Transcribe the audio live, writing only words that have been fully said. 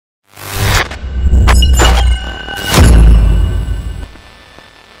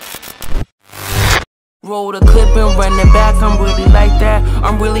roll the clip and run it back. I'm really like that.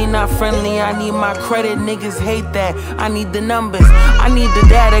 I'm really not friendly. I need my credit. Niggas hate that. I need the numbers. I need the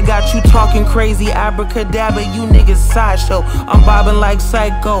data. Got you talking crazy. Abracadabra. You niggas sideshow. I'm bobbing like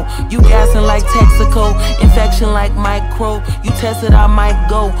Psycho. You gassing like Texaco. Infection like micro. You test it, I might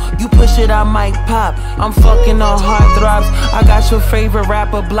go. You push it, I might pop. I'm fucking on heartthrobs. I got your favorite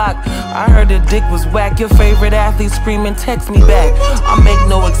rapper blocked. I heard the dick was whack. Your favorite athlete screaming, text me back. I make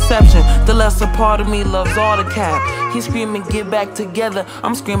no exception. The lesser part of me loves all the cap. He screaming, get back together.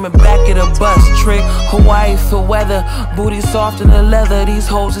 I'm screaming back at a bus. Trick, Hawaii for weather. Booty soft in the leather. These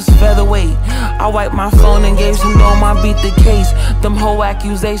hoes is featherweight. I wiped my phone and gave some dome. I beat the case. Them whole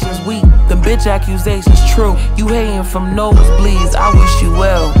accusations weak. Them bitch accusations true. You hating from nosebleeds. I wish you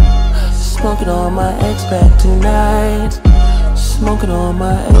well. Smoking on my ex-pack tonight. Smoking on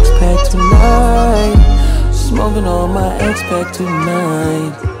my ex-pack tonight. Smoking on my ex-pack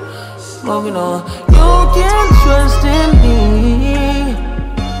tonight. Smoking on. You can trust in me.